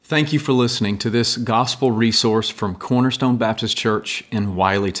Thank you for listening to this gospel resource from Cornerstone Baptist Church in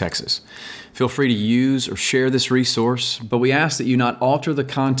Wiley, Texas. Feel free to use or share this resource, but we ask that you not alter the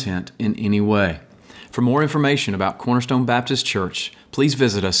content in any way. For more information about Cornerstone Baptist Church, please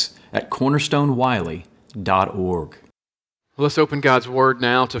visit us at cornerstonewiley.org. Let's open God's Word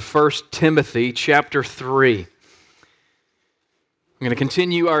now to 1 Timothy chapter 3. I'm going to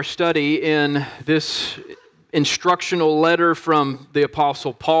continue our study in this instructional letter from the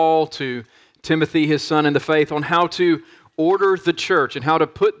Apostle Paul to Timothy, his son in the faith, on how to order the church and how to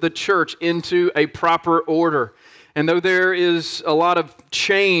put the church into a proper order. And though there is a lot of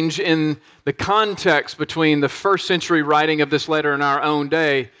change in the context between the first century writing of this letter and our own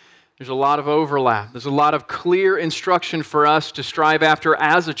day, there's a lot of overlap. There's a lot of clear instruction for us to strive after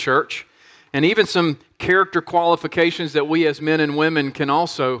as a church, and even some character qualifications that we as men and women can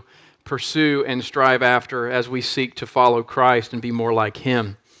also pursue and strive after as we seek to follow Christ and be more like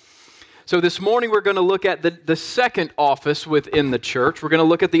Him. So this morning we're going to look at the second office within the church. We're going to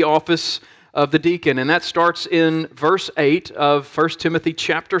look at the office of the deacon, and that starts in verse 8 of 1 Timothy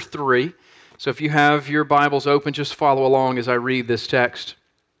chapter 3. So if you have your Bibles open, just follow along as I read this text.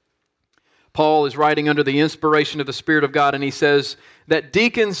 Paul is writing under the inspiration of the Spirit of God, and he says that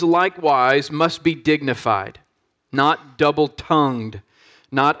deacons likewise must be dignified, not double-tongued,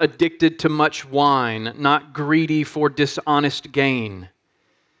 not addicted to much wine, not greedy for dishonest gain.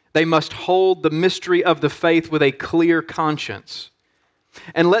 They must hold the mystery of the faith with a clear conscience.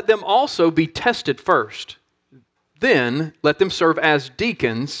 And let them also be tested first. Then let them serve as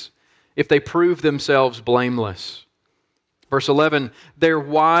deacons if they prove themselves blameless. Verse 11, their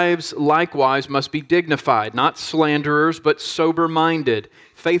wives likewise must be dignified, not slanderers, but sober-minded,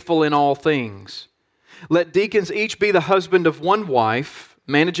 faithful in all things. Let deacons each be the husband of one wife,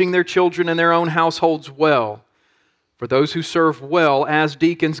 managing their children and their own households well. For those who serve well as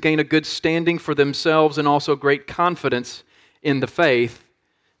deacons gain a good standing for themselves and also great confidence in the faith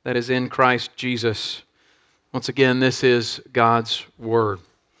that is in Christ Jesus. Once again, this is God's Word.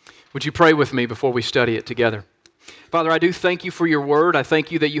 Would you pray with me before we study it together? Father, I do thank you for your Word. I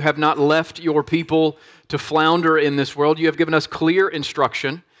thank you that you have not left your people to flounder in this world. You have given us clear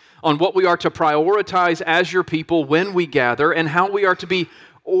instruction on what we are to prioritize as your people when we gather and how we are to be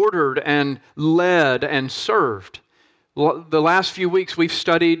ordered and led and served. The last few weeks we've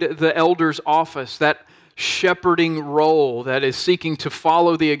studied the elder's office, that shepherding role that is seeking to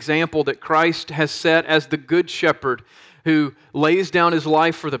follow the example that Christ has set as the good shepherd who lays down his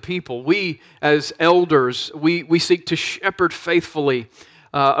life for the people. We as elders, we seek to shepherd faithfully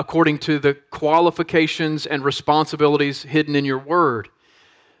according to the qualifications and responsibilities hidden in your word.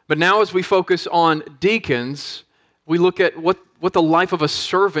 But now as we focus on deacons, we look at what the life of a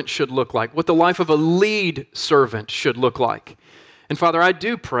servant should look like, what the life of a lead servant should look like. And Father, I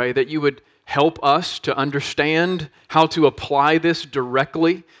do pray that you would help us to understand how to apply this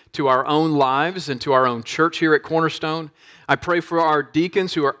directly to our own lives and to our own church here at Cornerstone. I pray for our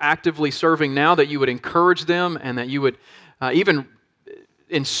deacons who are actively serving now that you would encourage them and that you would even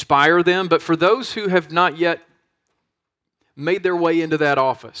inspire them. But for those who have not yet made their way into that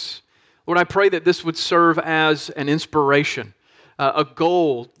office, Lord, I pray that this would serve as an inspiration, a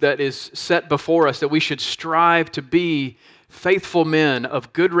goal that is set before us, that we should strive to be faithful men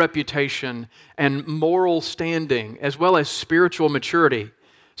of good reputation and moral standing, as well as spiritual maturity,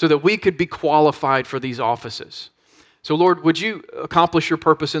 so that we could be qualified for these offices. So Lord, would you accomplish your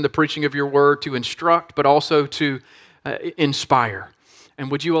purpose in the preaching of your word to instruct, but also to inspire? And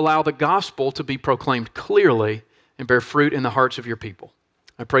would you allow the gospel to be proclaimed clearly and bear fruit in the hearts of your people?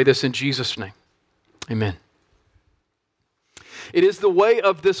 I pray this in Jesus' name. Amen. It is the way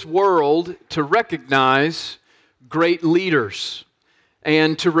of this world to recognize great leaders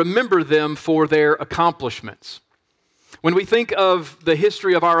and to remember them for their accomplishments. When we think of the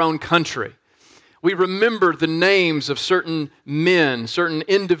history of our own country, we remember the names of certain men, certain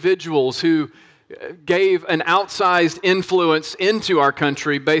individuals who gave an outsized influence into our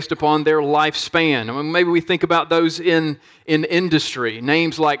country based upon their lifespan. I mean, maybe we think about those in industry,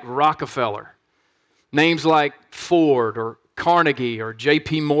 names like Rockefeller, names like Ford or Carnegie or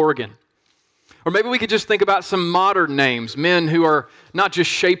J.P. Morgan. Or maybe we could just think about some modern names, men who are not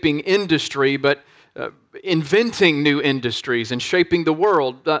just shaping industry, but inventing new industries and shaping the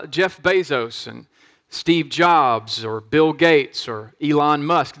world. Jeff Bezos and Steve Jobs or Bill Gates or Elon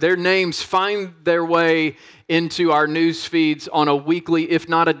Musk. Their names find their way into our news feeds on a weekly, if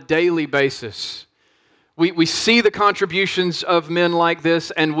not a daily basis. We see the contributions of men like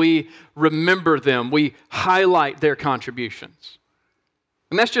this and we remember them. We highlight their contributions.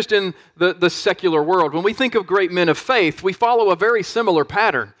 And that's just in the secular world. When we think of great men of faith, we follow a very similar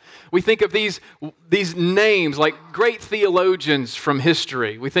pattern. We think of these names like great theologians from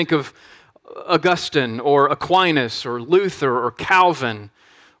history. We think of Augustine or Aquinas or Luther or Calvin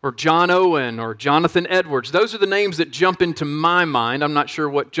or John Owen or Jonathan Edwards. Those are the names that jump into my mind. I'm not sure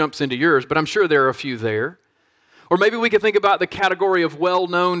what jumps into yours, but I'm sure there are a few there. Or maybe we could think about the category of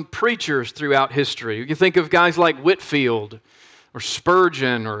well-known preachers throughout history. You can think of guys like Whitefield or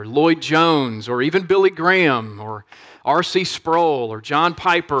Spurgeon or Lloyd Jones or even Billy Graham or R.C. Sproul or John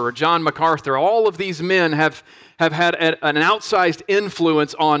Piper or John MacArthur. All of these men have had an outsized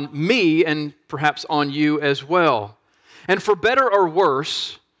influence on me and perhaps on you as well. And for better or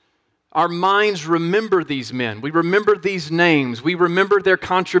worse, our minds remember these men. We remember these names. We remember their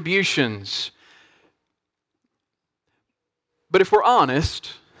contributions. But if we're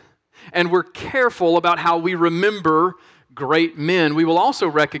honest and we're careful about how we remember great men, we will also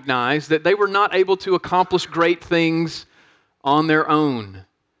recognize that they were not able to accomplish great things on their own.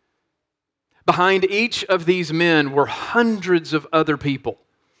 Behind each of these men were hundreds of other people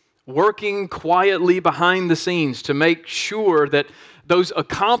working quietly behind the scenes to make sure that those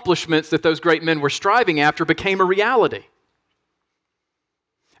accomplishments that those great men were striving after became a reality.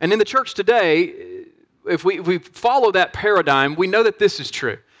 And in the church today, if we follow that paradigm, we know that this is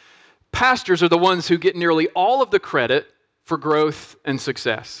true. Pastors are the ones who get nearly all of the credit for growth and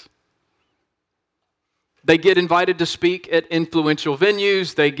success. They get invited to speak at influential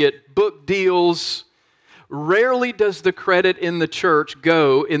venues. They get book deals. Rarely does the credit in the church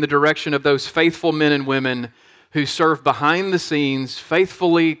go in the direction of those faithful men and women who serve behind the scenes,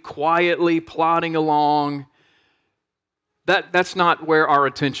 faithfully, quietly, plodding along. That's not where our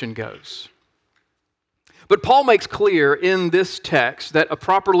attention goes. But Paul makes clear in this text that a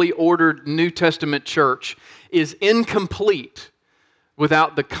properly ordered New Testament church is incomplete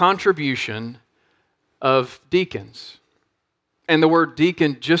without the contribution of deacons. And the word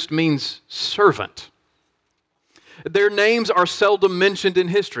deacon just means servant. Their names are seldom mentioned in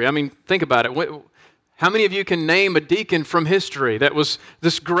history. I mean, think about it. How many of you can name a deacon from history that was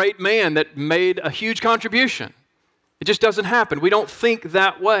this great man that made a huge contribution? It just doesn't happen. We don't think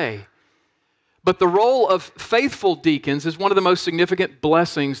that way. But the role of faithful deacons is one of the most significant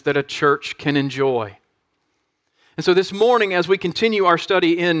blessings that a church can enjoy. And so this morning, as we continue our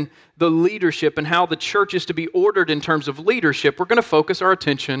study in the leadership and how the church is to be ordered in terms of leadership, we're going to focus our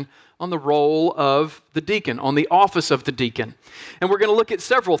attention on the role of the deacon, on the office of the deacon. And we're going to look at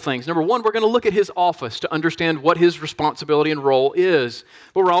several things. Number one, we're going to look at his office to understand what his responsibility and role is.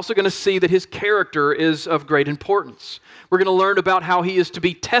 But we're also going to see that his character is of great importance. We're going to learn about how he is to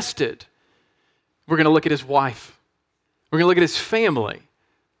be tested. We're going to look at his wife. We're going to look at his family.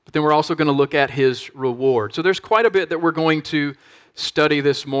 But then we're also going to look at his reward. So there's quite a bit that we're going to study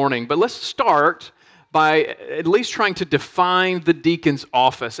this morning. But let's start by at least trying to define the deacon's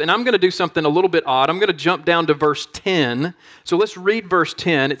office. And I'm going to do something a little bit odd. I'm going to jump down to verse 10. So let's read verse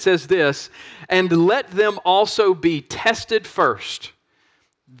 10. It says this, "And let them also be tested first.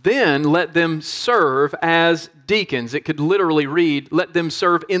 Then let them serve as deacons." It could literally read, "Let them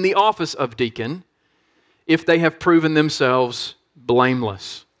serve in the office of deacon, if they have proven themselves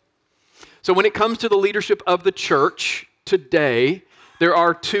blameless." So when it comes to the leadership of the church today, there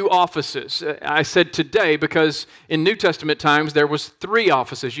are two offices. I said today because in New Testament times there was three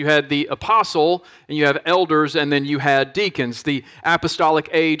offices. You had the apostle, and you have elders, and then you had deacons. The apostolic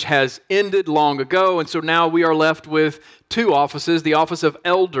age has ended long ago, and so now we are left with two offices, the office of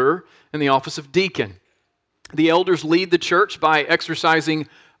elder and the office of deacon. The elders lead the church by exercising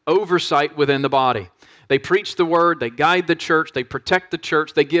oversight within the body. They preach the word, they guide the church, they protect the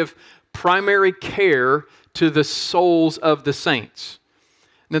church, they give primary care to the souls of the saints.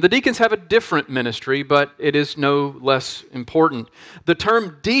 Now, the deacons have a different ministry, but it is no less important. The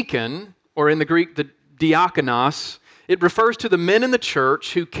term deacon, or in the Greek, the diakonos, it refers to the men in the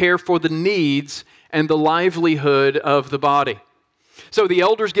church who care for the needs and the livelihood of the body. So the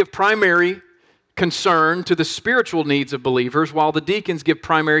elders give primary concern to the spiritual needs of believers, while the deacons give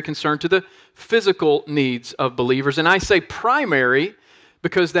primary concern to the physical needs of believers. And I say primary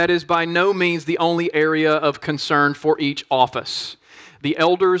because that is by no means the only area of concern for each office. The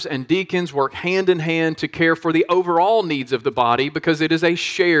elders and deacons work hand in hand to care for the overall needs of the body because it is a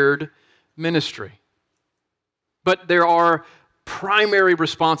shared ministry. But there are primary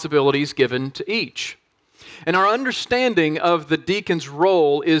responsibilities given to each. And our understanding of the deacon's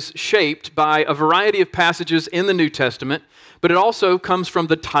role is shaped by a variety of passages in the New Testament, but it also comes from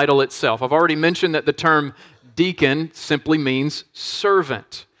the title itself. I've already mentioned that the term deacon simply means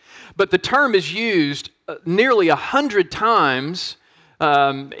servant. But the term is used nearly 100 times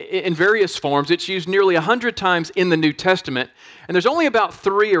in various forms. It's used nearly 100 times in the New Testament, and there's only about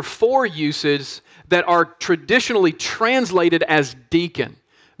 3 or 4 uses that are traditionally translated as deacon.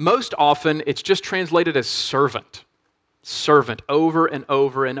 Most often, it's just translated as servant. Servant, over and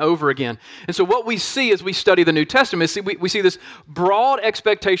over and over again. And so what we see as we study the New Testament is we see this broad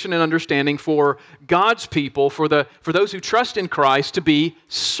expectation and understanding for God's people, for those who trust in Christ, to be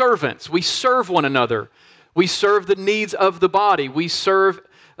servants. We serve one another. We serve the needs of the body. We serve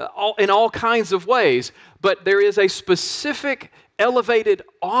in all kinds of ways. But there is a specific elevated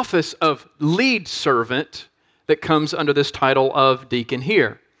office of lead servant that comes under this title of deacon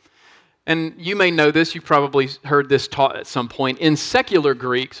here. And you may know this, you've probably heard this taught at some point. In secular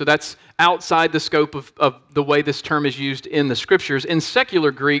Greek, so that's outside the scope of the way this term is used in the Scriptures. In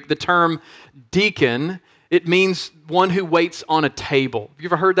secular Greek, the term deacon, it means one who waits on a table. Have you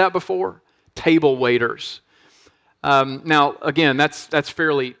ever heard that before? Table waiters. Now, again, that's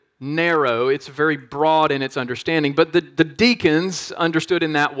fairly narrow. It's very broad in its understanding. But the deacons, understood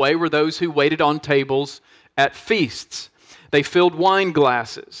in that way, were those who waited on tables at feasts. They filled wine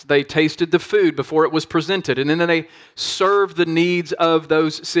glasses. They tasted the food before it was presented. And then they served the needs of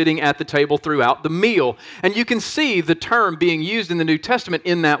those sitting at the table throughout the meal. And you can see the term being used in the New Testament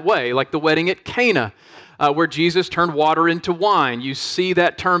in that way, like the wedding at Cana, where Jesus turned water into wine. You see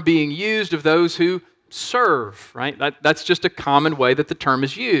that term being used of those who serve, right? That's just a common way that the term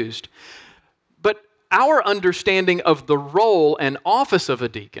is used. But our understanding of the role and office of a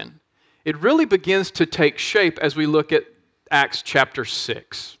deacon, it really begins to take shape as we look at Acts chapter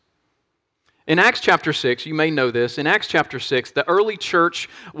 6. In Acts chapter 6, you may know this, in Acts chapter 6, the early church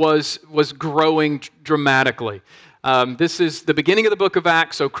was growing dramatically. This is the beginning of the book of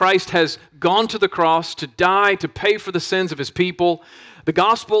Acts, so Christ has gone to the cross to die, to pay for the sins of his people. The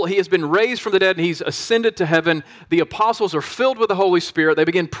gospel, he has been raised from the dead and he's ascended to heaven. The apostles are filled with the Holy Spirit. They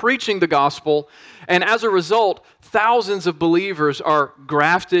begin preaching the gospel. And as a result, thousands of believers are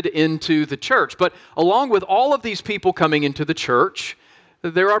grafted into the church. But along with all of these people coming into the church,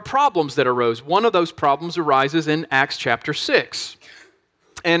 there are problems that arose. One of those problems arises in Acts chapter 6.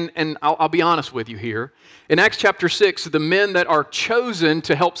 And I'll be honest with you here. In Acts chapter 6, the men that are chosen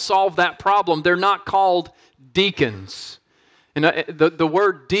to help solve that problem, they're not called deacons. And the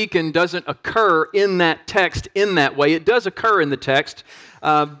word deacon doesn't occur in that text in that way. It does occur in the text,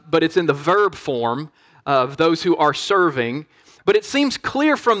 but it's in the verb form of those who are serving. But it seems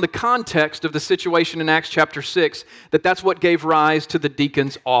clear from the context of the situation in Acts chapter 6 that that's what gave rise to the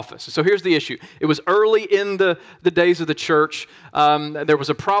deacon's office. So here's the issue. It was early in the days of the church. There was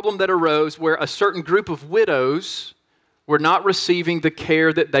a problem that arose where a certain group of widows were not receiving the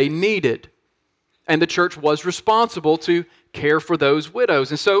care that they needed. And the church was responsible to care for those widows.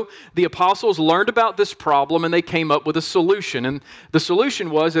 And so the apostles learned about this problem and they came up with a solution. And the solution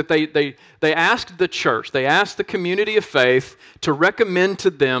was that they asked the church, they asked the community of faith to recommend to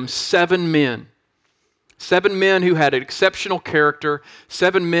them 7 men. 7 men who had an exceptional character,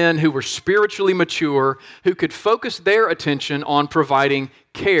 7 men who were spiritually mature, who could focus their attention on providing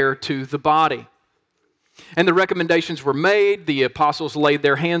care to the body. And the recommendations were made, the apostles laid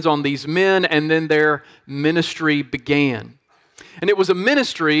their hands on these men, and then their ministry began. And it was a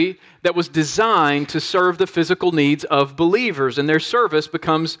ministry that was designed to serve the physical needs of believers, and their service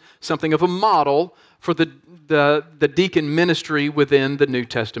becomes something of a model for the deacon ministry within the New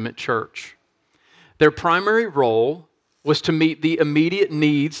Testament church. Their primary role was to meet the immediate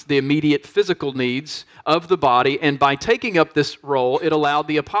needs, the immediate physical needs of the body, and by taking up this role, it allowed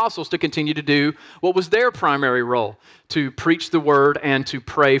the apostles to continue to do what was their primary role, to preach the word and to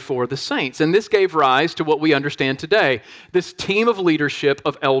pray for the saints. And this gave rise to what we understand today, this team of leadership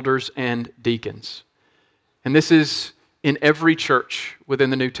of elders and deacons. And this is in every church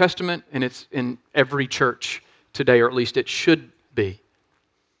within the New Testament, and it's in every church today, or at least it should be.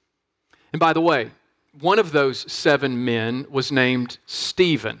 And by the way, one of those 7 men was named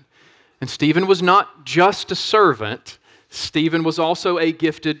Stephen. And Stephen was not just a servant. Stephen was also a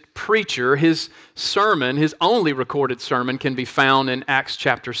gifted preacher. His sermon, his only recorded sermon, can be found in Acts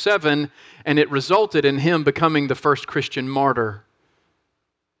chapter 7, and it resulted in him becoming the first Christian martyr.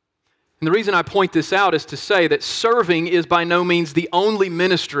 And the reason I point this out is to say that serving is by no means the only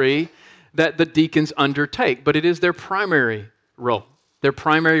ministry that the deacons undertake, but it is their primary role. Their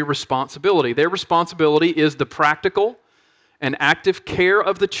primary responsibility. Their responsibility is the practical and active care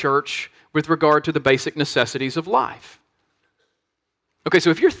of the church with regard to the basic necessities of life. Okay,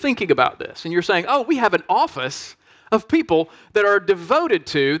 so if you're thinking about this and you're saying, oh, we have an office of people that are devoted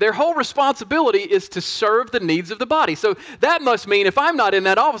to, their whole responsibility is to serve the needs of the body. So that must mean if I'm not in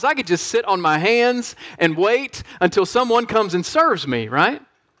that office, I could just sit on my hands and wait until someone comes and serves me, right?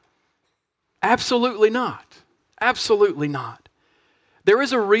 Absolutely not. Absolutely not. There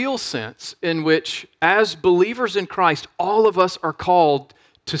is a real sense in which, as believers in Christ, all of us are called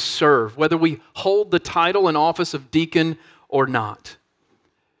to serve, whether we hold the title and office of deacon or not.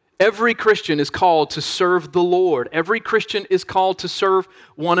 Every Christian is called to serve the Lord. Every Christian is called to serve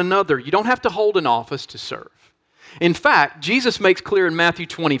one another. You don't have to hold an office to serve. In fact, Jesus makes clear in Matthew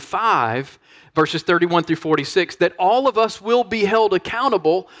 25, verses 31 through 46, that all of us will be held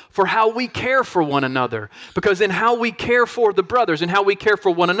accountable for how we care for one another. Because in how we care for the brothers and how we care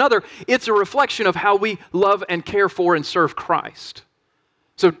for one another, it's a reflection of how we love and care for and serve Christ.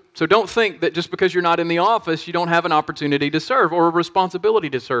 So don't think that just because you're not in the office, you don't have an opportunity to serve or a responsibility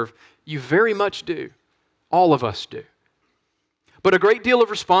to serve. You very much do. All of us do. But a great deal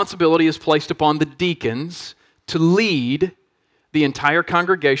of responsibility is placed upon the deacons to lead the entire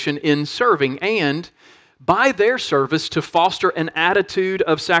congregation in serving and, by their service, to foster an attitude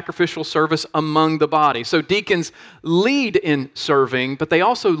of sacrificial service among the body. So deacons lead in serving, but they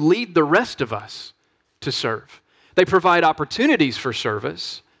also lead the rest of us to serve. They provide opportunities for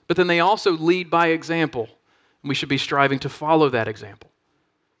service, but then they also lead by example. We should be striving to follow that example.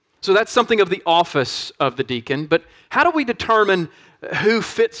 So that's something of the office of the deacon, but how do we determine who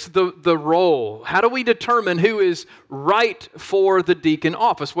fits the role? How do we determine who is right for the deacon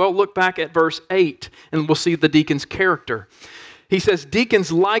office? Well, look back at verse 8, and we'll see the deacon's character. He says,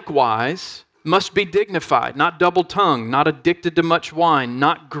 "Deacons likewise must be dignified, not double-tongued, not addicted to much wine,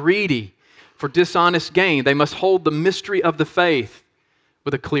 not greedy for dishonest gain. They must hold the mystery of the faith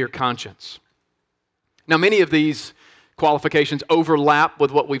with a clear conscience." Now, many of these qualifications overlap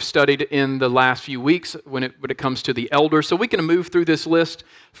with what we've studied in the last few weeks when it comes to the elders. So we can move through this list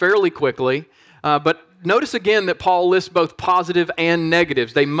fairly quickly. But notice again that Paul lists both positive and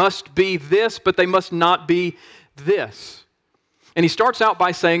negatives. They must be this, but they must not be this. And he starts out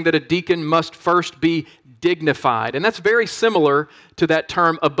by saying that a deacon must first be dignified. And that's very similar to that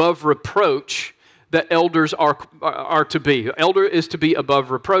term above reproach that elders are to be. Elder is to be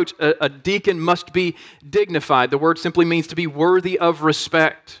above reproach. A deacon must be dignified. The word simply means to be worthy of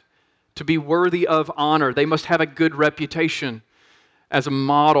respect, to be worthy of honor. They must have a good reputation as a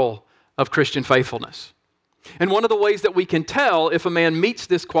model of Christian faithfulness. And one of the ways that we can tell if a man meets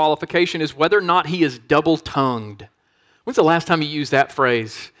this qualification is whether or not he is double-tongued. When's the last time you used that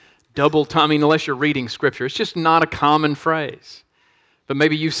phrase? Double-tongued, I mean, unless you're reading Scripture. It's just not a common phrase. But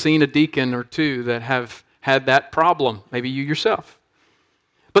maybe you've seen a deacon or two that have had that problem. Maybe you yourself.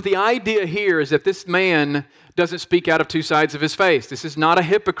 But the idea here is that this man doesn't speak out of two sides of his face. This is not a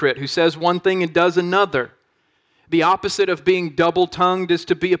hypocrite who says one thing and does another. The opposite of being double-tongued is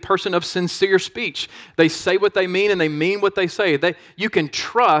to be a person of sincere speech. They say what they mean and they mean what they say. You can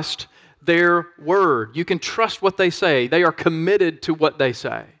trust their word. You can trust what they say. They are committed to what they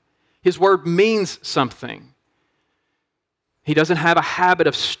say. His word means something. He doesn't have a habit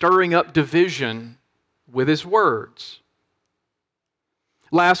of stirring up division with his words.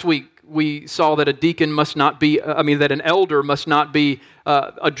 Last week, we saw that a deacon must not be, that an elder must not be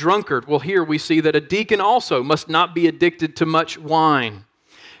a drunkard. Well, here we see that a deacon also must not be addicted to much wine.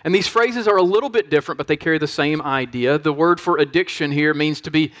 And these phrases are a little bit different, but they carry the same idea. The word for addiction here means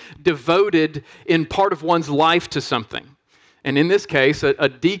to be devoted in part of one's life to something. And in this case, a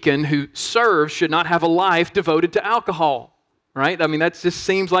deacon who serves should not have a life devoted to alcohol. Right? I mean, that just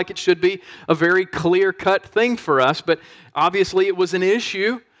seems like it should be a very clear-cut thing for us, but obviously it was an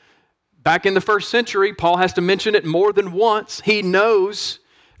issue. Back in the first century, Paul has to mention it more than once. He knows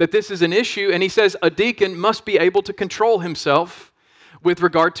that this is an issue, and he says a deacon must be able to control himself with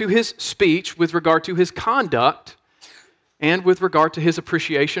regard to his speech, with regard to his conduct, and with regard to his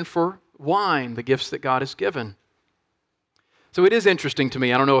appreciation for wine, the gifts that God has given. So it is interesting to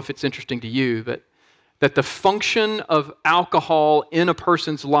me. I don't know if it's interesting to you, but that the function of alcohol in a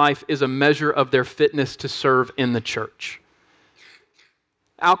person's life is a measure of their fitness to serve in the church.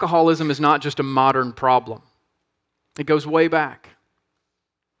 Alcoholism is not just a modern problem. It goes way back.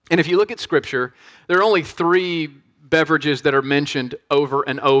 And if you look at Scripture, there are only 3 beverages that are mentioned over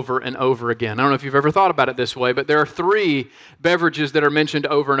and over and over again. I don't know if you've ever thought about it this way, but there are 3 beverages that are mentioned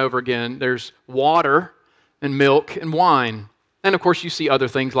over and over again. There's water and milk and wine. And of course, you see other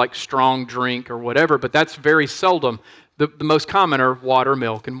things like strong drink or whatever, but that's very seldom. The most common are water,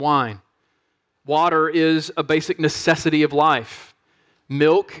 milk, and wine. Water is a basic necessity of life.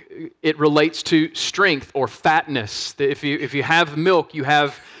 Milk, it relates to strength or fatness. If you have milk, you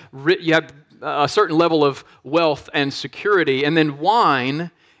have a certain level of wealth and security. And then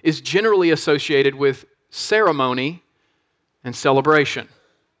wine is generally associated with ceremony and celebration.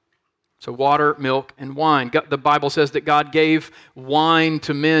 So water, milk, and wine. The Bible says that God gave wine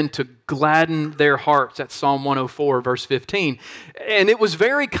to men to gladden their hearts. That's Psalm 104, verse 15. And it was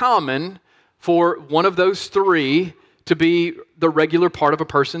very common for one of those three to be the regular part of a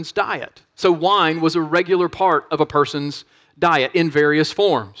person's diet. So wine was a regular part of a person's diet in various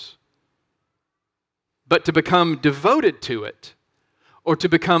forms. But to become devoted to it or to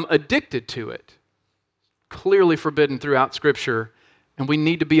become addicted to it, clearly forbidden throughout Scripture. And we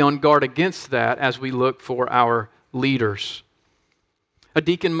need to be on guard against that as we look for our leaders. A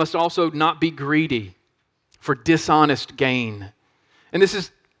deacon must also not be greedy for dishonest gain. And this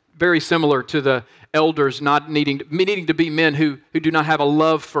is very similar to the elders not needing to be men who do not have a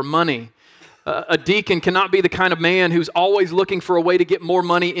love for money. A deacon cannot be the kind of man who's always looking for a way to get more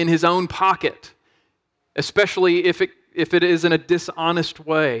money in his own pocket, especially if it is in a dishonest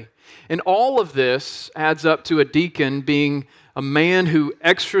way. And all of this adds up to a deacon being a man who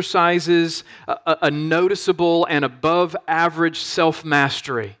exercises a noticeable and above average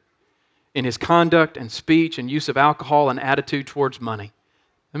self-mastery in his conduct and speech and use of alcohol and attitude towards money.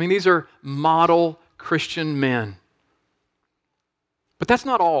 I mean, these are model Christian men. But that's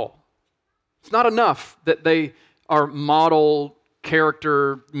not all. It's not enough that they are model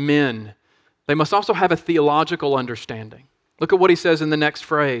character men. They must also have a theological understanding. Look at what he says in the next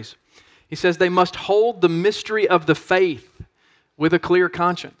phrase. He says they must hold the mystery of the faith with a clear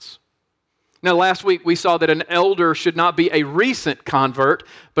conscience. Now, last week we saw that an elder should not be a recent convert,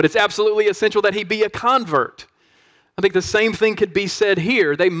 but it's absolutely essential that he be a convert. I think the same thing could be said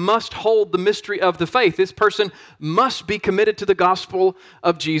here. They must hold the mystery of the faith. This person must be committed to the gospel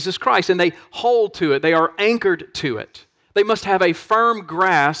of Jesus Christ, and they hold to it. They are anchored to it. They must have a firm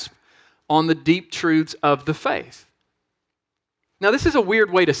grasp on the deep truths of the faith. Now, this is a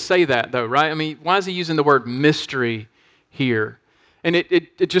weird way to say that, though, right? I mean, why is he using the word mystery here? And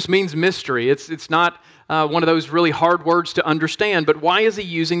it just means mystery. It's not one of those really hard words to understand, but why is he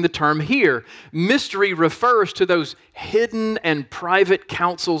using the term here? Mystery refers to those hidden and private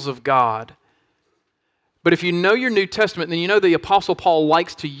counsels of God. But if you know your New Testament, then you know the Apostle Paul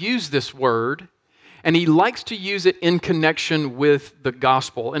likes to use this word, and he likes to use it in connection with the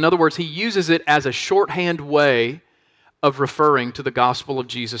gospel. In other words, he uses it as a shorthand way of referring to the gospel of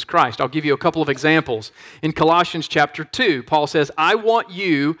Jesus Christ. I'll give you a couple of examples. In Colossians chapter 2, Paul says, I want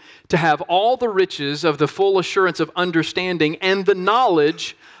you to have all the riches of the full assurance of understanding and the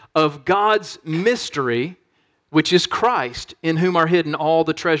knowledge of God's mystery, which is Christ, in whom are hidden all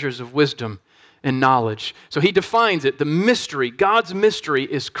the treasures of wisdom and knowledge. So he defines it. The mystery, God's mystery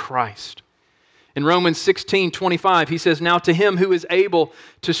is Christ. In Romans 16:25, he says, now to him who is able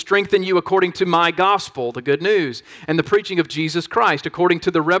to strengthen you according to my gospel, the good news, and the preaching of Jesus Christ, according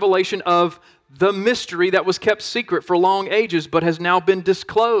to the revelation of the mystery that was kept secret for long ages, but has now been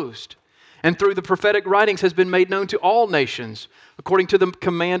disclosed, and through the prophetic writings has been made known to all nations, according to the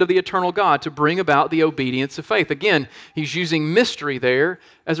command of the eternal God, to bring about the obedience of faith. Again, he's using mystery there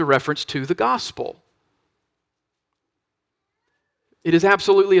as a reference to the gospel. It is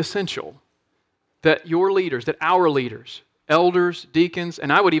absolutely essential that your leaders, that our leaders, elders, deacons,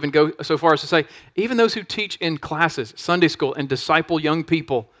 and I would even go so far as to say, even those who teach in classes, Sunday school, and disciple young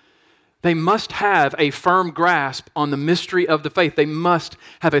people, they must have a firm grasp on the mystery of the faith. They must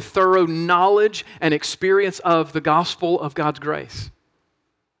have a thorough knowledge and experience of the gospel of God's grace.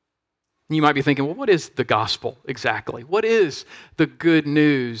 And you might be thinking, well, what is the gospel exactly? What is the good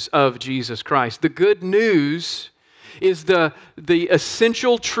news of Jesus Christ? The good news is the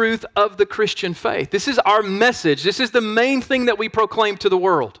essential truth of the Christian faith. This is our message. This is the main thing that we proclaim to the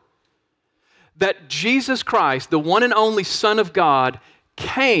world. That Jesus Christ, the one and only Son of God,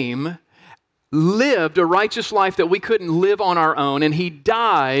 came, lived a righteous life that we couldn't live on our own, and he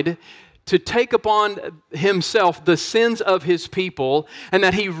died to take upon himself the sins of his people, and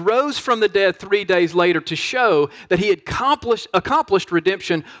that he rose from the dead 3 days later to show that he had accomplished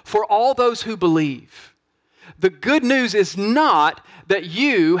redemption for all those who believe. The good news is not that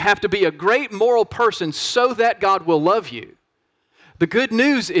you have to be a great moral person so that God will love you. The good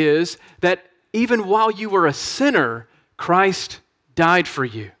news is that even while you were a sinner, Christ died for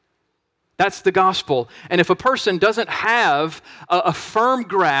you. That's the gospel. And if a person doesn't have a firm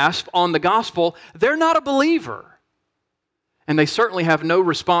grasp on the gospel, they're not a believer. And they certainly have no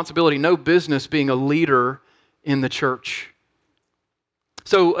responsibility, no business being a leader in the church.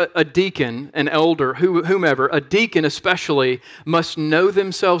 So a deacon, an elder, whomever, a deacon especially, must know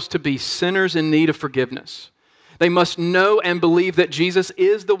themselves to be sinners in need of forgiveness. They must know and believe that Jesus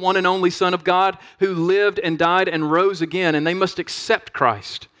is the one and only Son of God who lived and died and rose again, and they must accept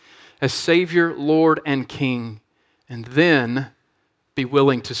Christ as Savior, Lord, and King, and then be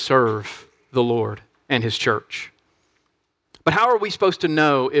willing to serve the Lord and His church. But how are we supposed to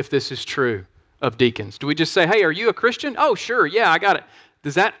know if this is true of deacons? Do we just say, hey, are you a Christian? Oh, sure, yeah, I got it.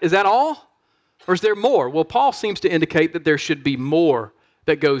 Is that all? Or is there more? Well, Paul seems to indicate that there should be more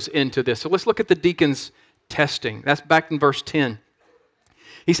that goes into this. So let's look at the deacons' testing. That's back in verse 10.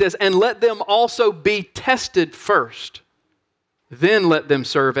 He says, and let them also be tested first. Then let them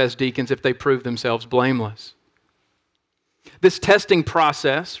serve as deacons if they prove themselves blameless. This testing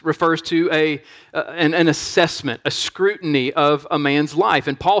process refers to an assessment, a scrutiny of a man's life.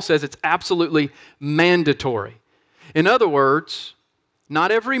 And Paul says it's absolutely mandatory. In other words, not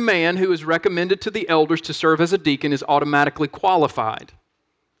every man who is recommended to the elders to serve as a deacon is automatically qualified.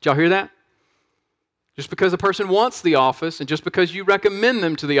 Did y'all hear that? Just because a person wants the office and just because you recommend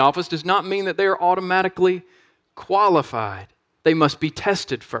them to the office does not mean that they are automatically qualified. They must be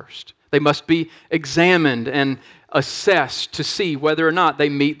tested first. They must be examined and assessed to see whether or not they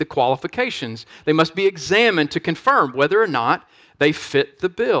meet the qualifications. They must be examined to confirm whether or not they fit the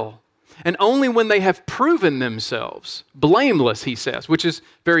bill. And only when they have proven themselves blameless, he says, which is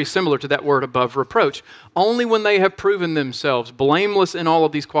very similar to that word above reproach, only when they have proven themselves blameless in all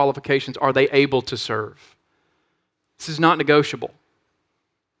of these qualifications are they able to serve. This is not negotiable.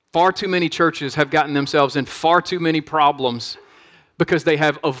 Far too many churches have gotten themselves in far too many problems because they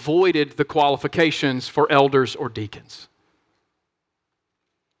have avoided the qualifications for elders or deacons.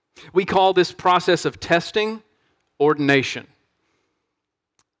 We call this process of testing ordination.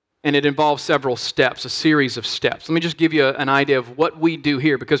 And it involves several steps, a series of steps. Let me just give you an idea of what we do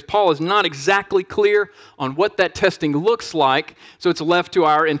here, because Paul is not exactly clear on what that testing looks like, so it's left to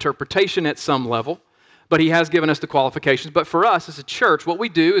our interpretation at some level, but he has given us the qualifications. But for us as a church, what we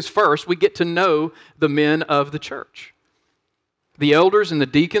do is first, we get to know the men of the church. The elders and the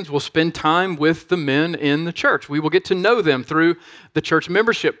deacons will spend time with the men in the church. We will get to know them through the church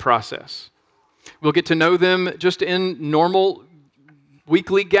membership process. We'll get to know them just in normal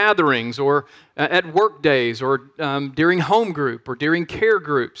weekly gatherings or at work days or during home group or during care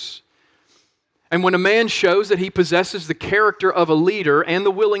groups. And when a man shows that he possesses the character of a leader and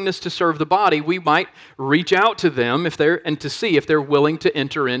the willingness to serve the body, we might reach out to them to see if they're willing to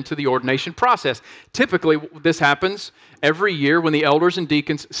enter into the ordination process. Typically, this happens every year when the elders and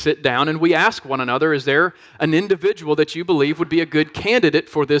deacons sit down and we ask one another, is there an individual that you believe would be a good candidate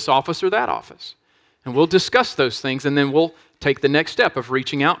for this office or that office? And we'll discuss those things, and then we'll take the next step of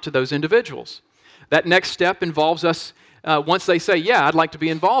reaching out to those individuals. That next step involves us, once they say, yeah, I'd like to be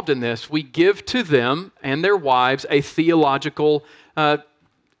involved in this, we give to them and their wives a theological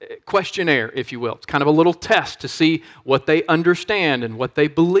questionnaire, if you will. It's kind of a little test to see what they understand and what they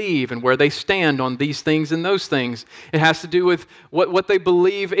believe and where they stand on these things and those things. It has to do with what they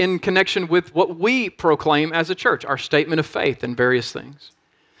believe in connection with what we proclaim as a church, our statement of faith and various things.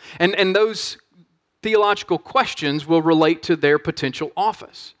 And those theological questions will relate to their potential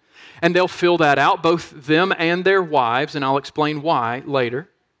office. And they'll fill that out, both them and their wives, and I'll explain why later.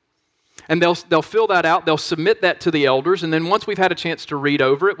 And they'll fill that out, they'll submit that to the elders, and then once we've had a chance to read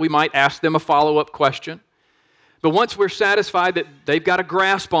over it, we might ask them a follow-up question. But once we're satisfied that they've got a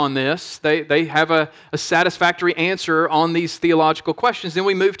grasp on this, they have a satisfactory answer on these theological questions, then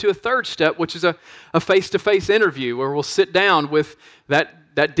we move to a third step, which is a face-to-face interview where we'll sit down with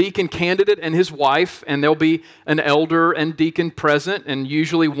that deacon candidate and his wife, and there'll be an elder and deacon present, and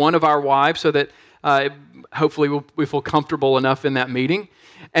usually one of our wives, so that hopefully we feel comfortable enough in that meeting.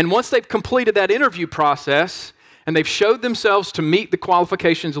 And once they've completed that interview process, and they've showed themselves to meet the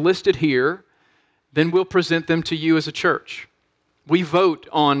qualifications listed here, then we'll present them to you as a church. We vote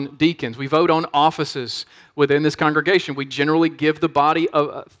on deacons. We vote on offices within this congregation. We generally give the body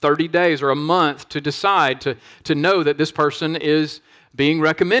 30 days or a month to decide, to know that this person is being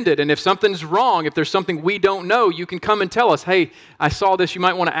recommended. And if something's wrong, if there's something we don't know, you can come and tell us, hey, I saw this, you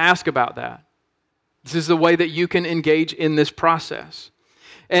might want to ask about that. This is the way that you can engage in this process.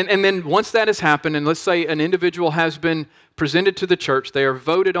 And then once that has happened, and let's say an individual has been presented to the church, they are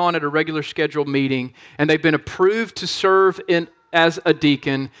voted on at a regular scheduled meeting, and they've been approved to serve as a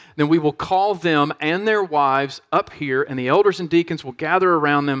deacon, then we will call them and their wives up here, and the elders and deacons will gather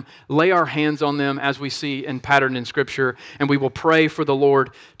around them, lay our hands on them as we see in pattern in Scripture, and we will pray for the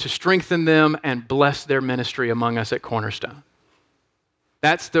Lord to strengthen them and bless their ministry among us at Cornerstone.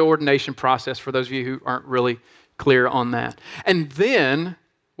 That's the ordination process for those of you who aren't really clear on that. And then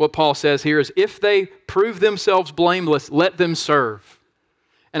what Paul says here is, if they prove themselves blameless, let them serve.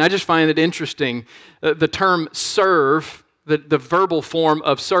 And I just find it interesting. The term serve, the verbal form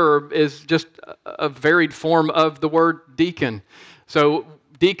of serve, is just a varied form of the word deacon. So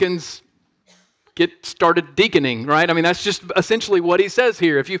deacons get started deaconing, right? I mean, that's just essentially what he says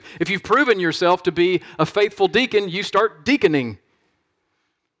here. If you've proven yourself to be a faithful deacon, you start deaconing.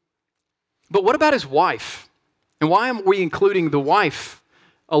 But what about his wife? And why am we including the wife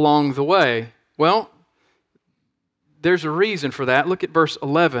along the way? Well, there's a reason for that. Look at verse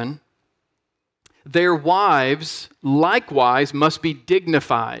 11. Their wives likewise must be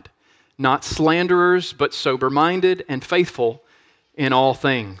dignified, not slanderers, but sober-minded and faithful in all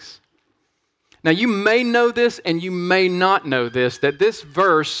things. Now, you may know this and you may not know this, that this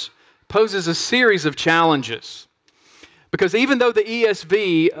verse poses a series of challenges. Because even though the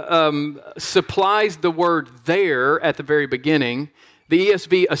ESV supplies the word there at the very beginning, the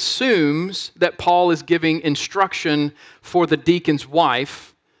ESV assumes that Paul is giving instruction for the deacon's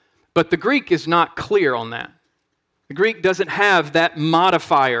wife, but the Greek is not clear on that. The Greek doesn't have that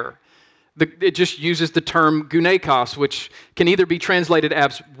modifier. It just uses the term gunekos, which can either be translated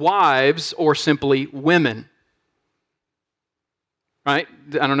as wives or simply women. Right?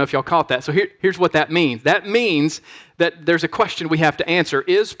 I don't know if y'all caught that. So here's what that means. That means that there's a question we have to answer.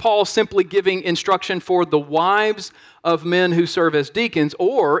 Is Paul simply giving instruction for the wives of men who serve as deacons,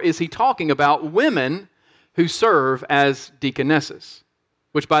 or is he talking about women who serve as deaconesses?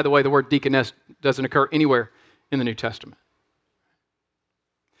 Which, by the way, the word deaconess doesn't occur anywhere in the New Testament.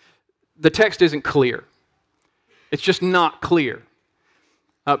 The text isn't clear. It's just not clear.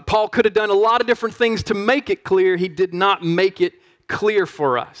 Paul could have done a lot of different things to make it clear. He did not make it clear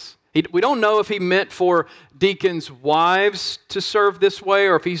for us. We don't know if he meant for deacons' wives to serve this way,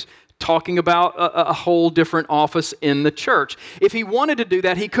 or if he's talking about a whole different office in the church. If he wanted to do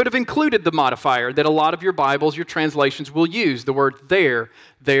that, he could have included the modifier that a lot of your Bibles, your translations will use, the word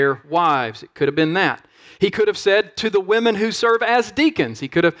their wives. It could have been that. He could have said to the women who serve as deacons. He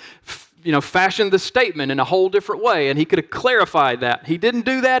could have fashioned the statement in a whole different way, and he could have clarified that. He didn't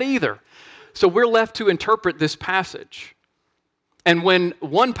do that either. So we're left to interpret this passage. And when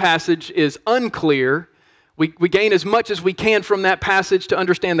one passage is unclear, we gain as much as we can from that passage to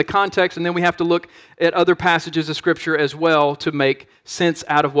understand the context, and then we have to look at other passages of Scripture as well to make sense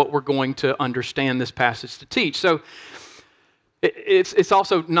out of what we're going to understand this passage to teach. So it's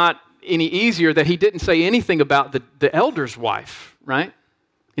also not any easier that he didn't say anything about the elder's wife, right?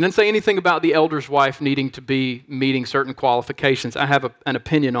 He didn't say anything about the elder's wife needing to be meeting certain qualifications. I have an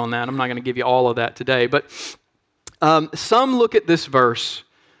opinion on that. I'm not going to give you all of that today, but some look at this verse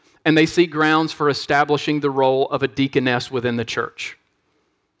and they see grounds for establishing the role of a deaconess within the church.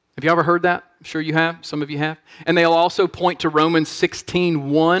 Have you ever heard that? I'm sure you have. Some of you have. And they'll also point to Romans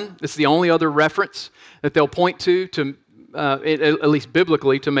 16:1. This is the only other reference that they'll point to at least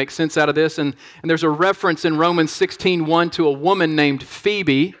biblically, to make sense out of this. And there's a reference in Romans 16:1 to a woman named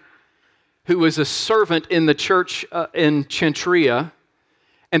Phoebe, who was a servant in the church in Cenchrea.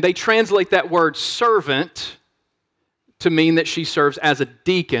 And they translate that word servant to mean that she serves as a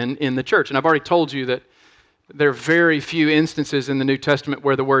deacon in the church. And I've already told you that there are very few instances in the New Testament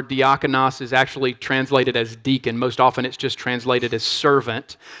where the word diakonos is actually translated as deacon. Most often it's just translated as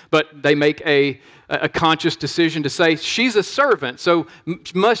servant. But they make a conscious decision to say she's a servant, so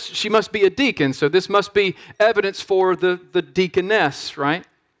she must be a deacon. So this must be evidence for the deaconess, right?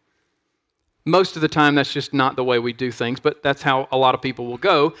 Most of the time that's just not the way we do things, but that's how a lot of people will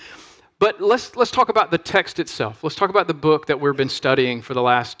go. But let's talk about the text itself. Let's talk about the book that we've been studying for the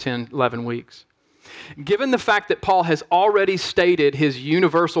last 10, 11 weeks. Given the fact that Paul has already stated his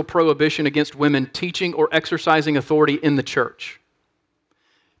universal prohibition against women teaching or exercising authority in the church,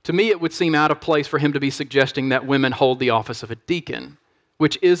 to me it would seem out of place for him to be suggesting that women hold the office of a deacon,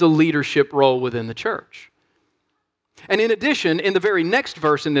 which is a leadership role within the church. And in addition, in the very next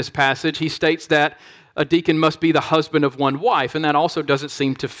verse in this passage, he states that a deacon must be the husband of one wife, and that also doesn't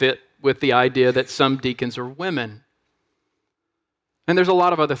seem to fit with the idea that some deacons are women. And there's a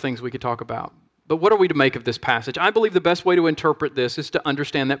lot of other things we could talk about. But what are we to make of this passage? I believe the best way to interpret this is to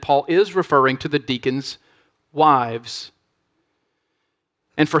understand that Paul is referring to the deacons' wives.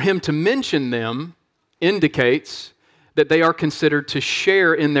 And for him to mention them indicates that they are considered to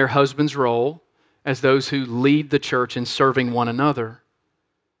share in their husband's role as those who lead the church in serving one another.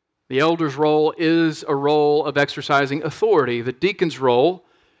 The elder's role is a role of exercising authority. The deacon's role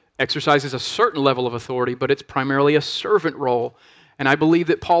exercises a certain level of authority, but it's primarily a servant role. And I believe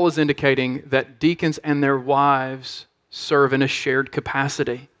that Paul is indicating that deacons and their wives serve in a shared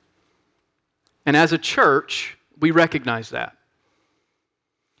capacity. And as a church, we recognize that.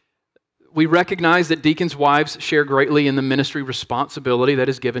 We recognize that deacons' wives share greatly in the ministry responsibility that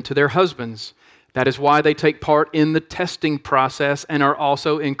is given to their husbands. That is why they take part in the testing process and are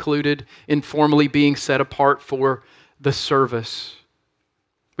also included in formally being set apart for the service.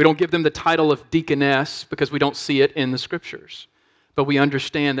 We don't give them the title of deaconess because we don't see it in the Scriptures. But we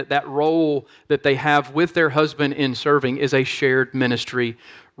understand that that role that they have with their husband in serving is a shared ministry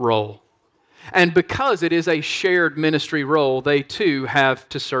role. And because it is a shared ministry role, they too have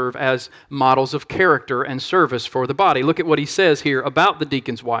to serve as models of character and service for the body. Look at what he says here about the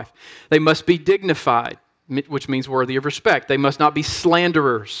deacon's wife. They must be dignified, which means worthy of respect. They must not be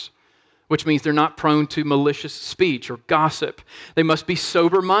slanderers, which means they're not prone to malicious speech or gossip. They must be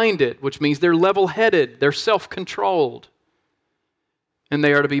sober-minded, which means they're level-headed, they're self-controlled. And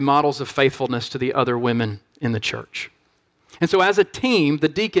they are to be models of faithfulness to the other women in the church. And so as a team, the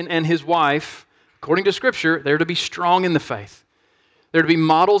deacon and his wife, according to Scripture, they're to be strong in the faith. They're to be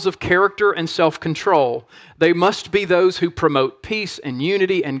models of character and self-control. They must be those who promote peace and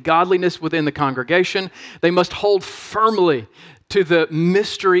unity and godliness within the congregation. They must hold firmly to the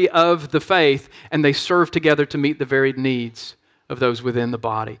mystery of the faith, and they serve together to meet the varied needs of those within the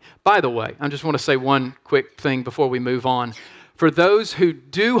body. By the way, I just want to say one quick thing before we move on. For those who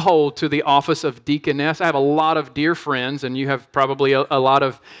do hold to the office of deaconess, I have a lot of dear friends, and you have probably a lot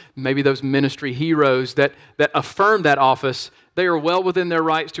of maybe those ministry heroes that affirm that office. They are well within their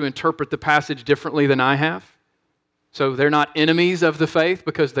rights to interpret the passage differently than I have. So they're not enemies of the faith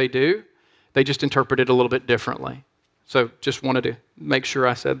because they do. They just interpret it a little bit differently. So just wanted to make sure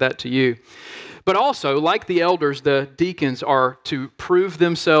I said that to you. But also, like the elders, the deacons are to prove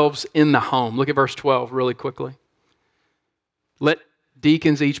themselves in the home. Look at verse 12 really quickly. Let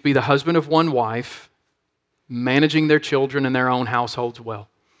deacons each be the husband of one wife, managing their children and their own households well.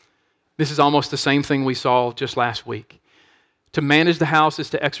 This is almost the same thing we saw just last week. To manage the house is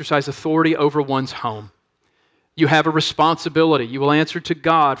to exercise authority over one's home. You have a responsibility. You will answer to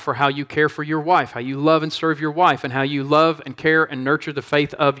God for how you care for your wife, how you love and serve your wife, and how you love and care and nurture the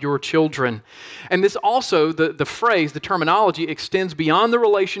faith of your children. And this also, the phrase, the terminology, extends beyond the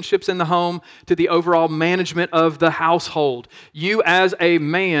relationships in the home to the overall management of the household. You as a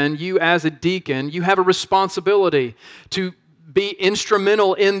man, you as a deacon, you have a responsibility to be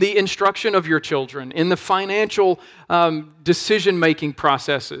instrumental in the instruction of your children, in the financial decision-making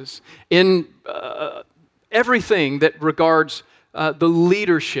processes, in everything that regards the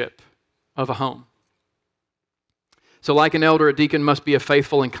leadership of a home. So like an elder, a deacon must be a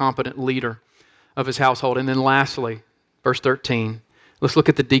faithful and competent leader of his household. And then lastly, verse 13, let's look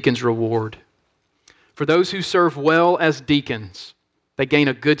at the deacon's reward. For those who serve well as deacons, they gain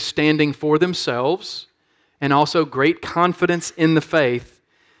a good standing for themselves and also great confidence in the faith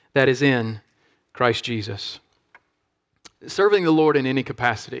that is in Christ Jesus. Serving the Lord in any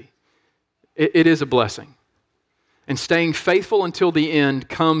capacity, it is a blessing. And staying faithful until the end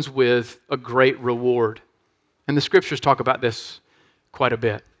comes with a great reward. And the Scriptures talk about this quite a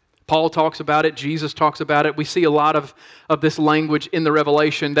bit. Paul talks about it. Jesus talks about it. We see a lot of this language in the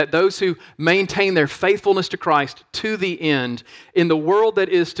Revelation that those who maintain their faithfulness to Christ to the end, in the world that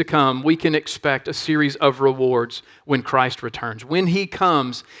is to come, we can expect a series of rewards when Christ returns. When He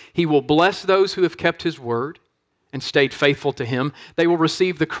comes, He will bless those who have kept His word and stayed faithful to Him. They will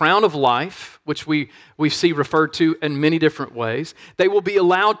receive the crown of life, which we see referred to in many different ways. They will be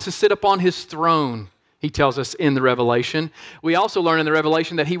allowed to sit upon His throne, He tells us in the Revelation. We also learn in the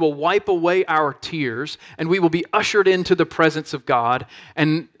Revelation that He will wipe away our tears, and we will be ushered into the presence of God,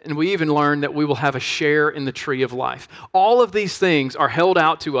 and we even learn that we will have a share in the tree of life. All of these things are held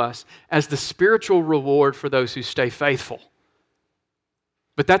out to us as the spiritual reward for those who stay faithful.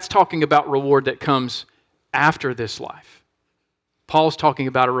 But that's talking about reward that comes after this life. Paul's talking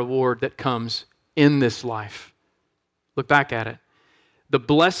about a reward that comes in this life. Look back at it. The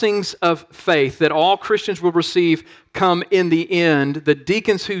blessings of faith that all Christians will receive come in the end. The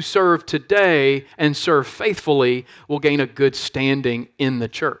deacons who serve today and serve faithfully will gain a good standing in the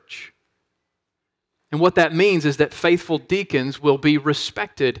church. And what that means is that faithful deacons will be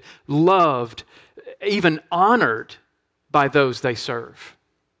respected, loved, even honored by those they serve.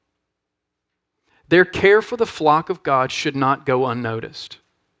 Their care for the flock of God should not go unnoticed.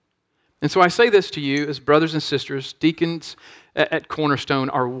 And so I say this to you as brothers and sisters, deacons at Cornerstone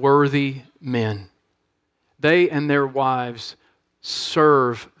are worthy men. They and their wives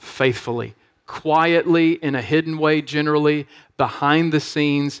serve faithfully, quietly, in a hidden way generally, behind the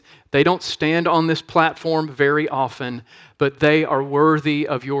scenes. They don't stand on this platform very often, but they are worthy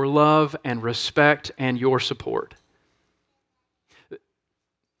of your love and respect and your support.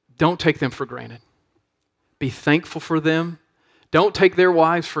 Don't take them for granted. Be thankful for them. Don't take their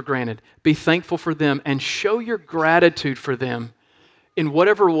wives for granted. Be thankful for them and show your gratitude for them in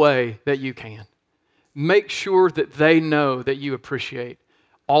whatever way that you can. Make sure that they know that you appreciate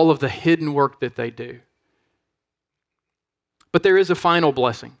all of the hidden work that they do. But there is a final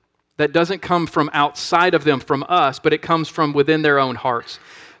blessing that doesn't come from outside of them, from us, but it comes from within their own hearts.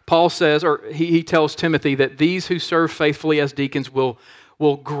 Paul says, or he tells Timothy, that these who serve faithfully as deacons will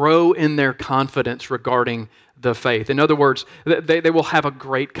grow in their confidence regarding the faith. In other words, they will have a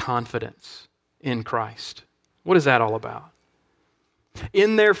great confidence in Christ. What is that all about?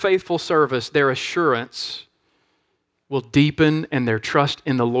 In their faithful service, their assurance will deepen and their trust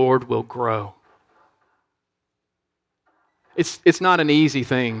in the Lord will grow. It's not an easy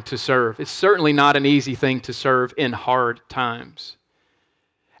thing to serve. It's certainly not an easy thing to serve in hard times.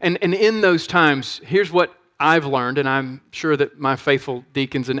 And in those times, here's what I've learned, and I'm sure that my faithful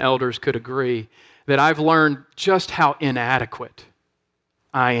deacons and elders could agree, that I've learned just how inadequate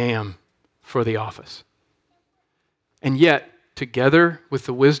I am for the office. And yet, together with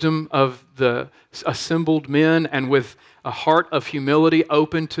the wisdom of the assembled men and with a heart of humility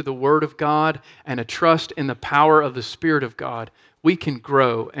open to the Word of God and a trust in the power of the Spirit of God, we can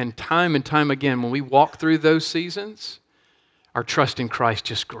grow. And time again, when we walk through those seasons, our trust in Christ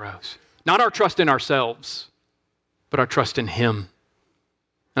just grows. Not our trust in ourselves, but our trust in Him.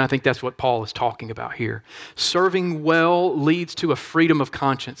 And I think that's what Paul is talking about here. Serving well leads to a freedom of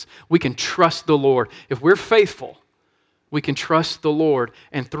conscience. We can trust the Lord. If we're faithful, we can trust the Lord,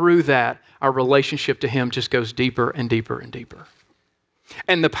 and through that, our relationship to Him just goes deeper and deeper and deeper.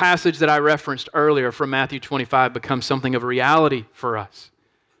 And the passage that I referenced earlier from Matthew 25 becomes something of a reality for us,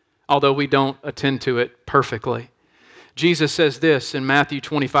 although we don't attend to it perfectly. Jesus says this in Matthew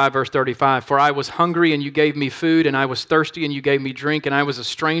 25, verse 35, "For I was hungry and you gave me food, and I was thirsty and you gave me drink, and I was a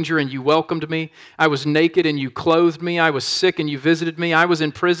stranger and you welcomed me. I was naked and you clothed me. I was sick and you visited me. I was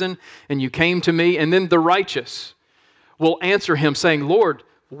in prison and you came to me." And then the righteous will answer him saying, "Lord,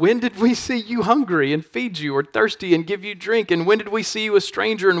 when did we see you hungry and feed you, or thirsty and give you drink? And when did we see you a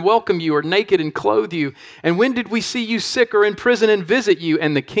stranger and welcome you, or naked and clothe you? And when did we see you sick or in prison and visit you?"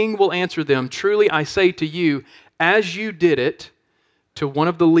 And the king will answer them, "Truly I say to you, as you did it to one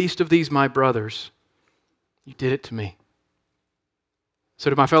of the least of these my brothers, you did it to me."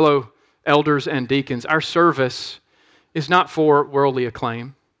 So to my fellow elders and deacons, our service is not for worldly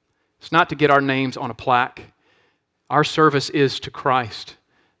acclaim. It's not to get our names on a plaque. Our service is to Christ.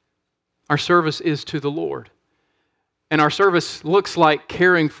 Our service is to the Lord. And our service looks like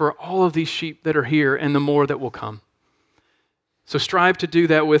caring for all of these sheep that are here and the more that will come. So strive to do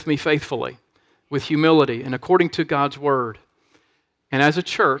that with me faithfully, with humility and according to God's word. And as a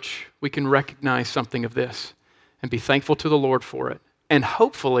church, we can recognize something of this and be thankful to the Lord for it. And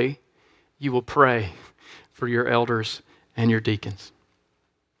hopefully, you will pray for your elders and your deacons.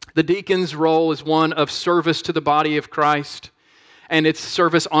 The deacon's role is one of service to the body of Christ, and it's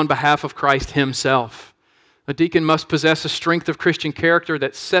service on behalf of Christ Himself. A deacon must possess a strength of Christian character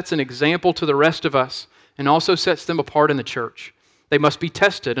that sets an example to the rest of us and also sets them apart in the church. They must be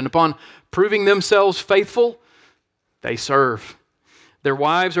tested, and upon proving themselves faithful, they serve. Their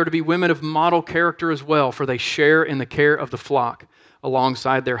wives are to be women of model character as well, for they share in the care of the flock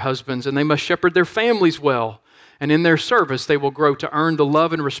alongside their husbands, and they must shepherd their families well. And in their service, they will grow to earn the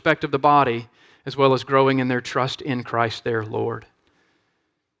love and respect of the body, as well as growing in their trust in Christ their Lord.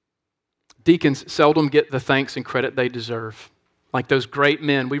 Deacons seldom get the thanks and credit they deserve. Like those great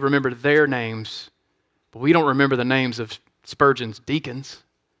men, we remember their names, but we don't remember the names of Spurgeon's deacons.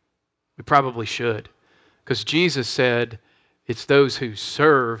 We probably should, because Jesus said it's those who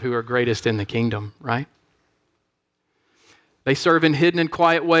serve who are greatest in the kingdom, right? They serve in hidden and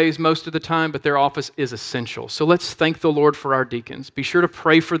quiet ways most of the time, but their office is essential. So let's thank the Lord for our deacons. Be sure to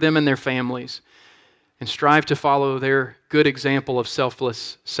pray for them and their families, and strive to follow their good example of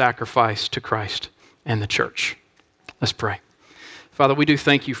selfless sacrifice to Christ and the church. Let's pray. Father, we do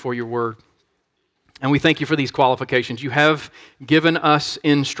thank you for your word. And we thank you for these qualifications. You have given us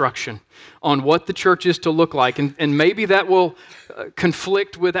instruction on what the church is to look like. And maybe that will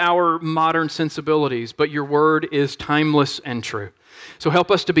conflict with our modern sensibilities, but your word is timeless and true. So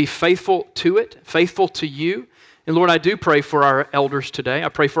help us to be faithful to it, faithful to you. And Lord, I do pray for our elders today. I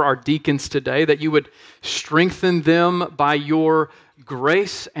pray for our deacons today, that you would strengthen them by your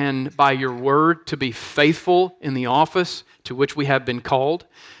grace and by your word to be faithful in the office to which we have been called.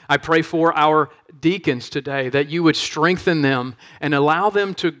 I pray for our deacons today, that you would strengthen them and allow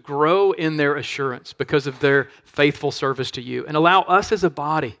them to grow in their assurance because of their faithful service to you. And allow us as a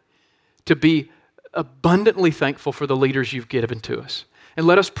body to be abundantly thankful for the leaders you've given to us. And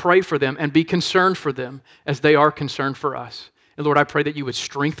let us pray for them and be concerned for them as they are concerned for us. And Lord, I pray that you would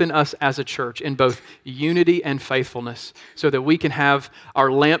strengthen us as a church in both unity and faithfulness so that we can have our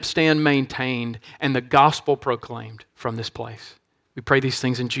lampstand maintained and the gospel proclaimed from this place. We pray these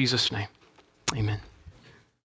things in Jesus' name. Amen.